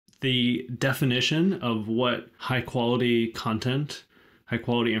The definition of what high quality content, high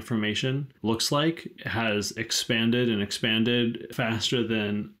quality information looks like has expanded and expanded faster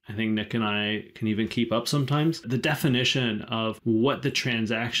than I think Nick and I can even keep up sometimes. The definition of what the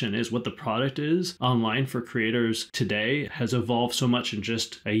transaction is, what the product is online for creators today has evolved so much in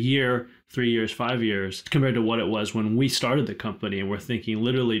just a year, 3 years, 5 years, compared to what it was when we started the company and we're thinking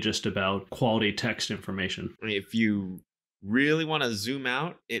literally just about quality text information. I mean, if you really want to zoom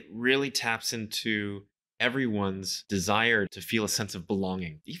out, it really taps into everyone's desire to feel a sense of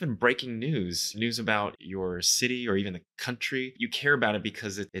belonging. Even breaking news about your city or even the country, you care about it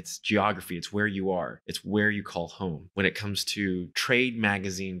because it's geography, it's where you are, it's where you call home. When it comes to trade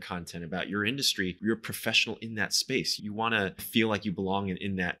magazine content about your industry, you're a professional in that space. You want to feel like you belong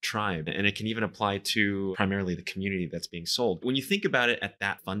in that tribe. And it can even apply to primarily the community that's being sold. When you think about it at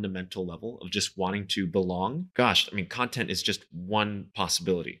that fundamental level of just wanting to belong, gosh, I mean, content is just one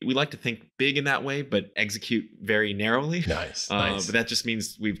possibility. We like to think big in that way, but execute very narrowly. Nice. But that just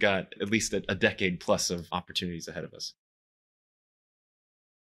means we've got at least a decade plus of opportunities ahead of us.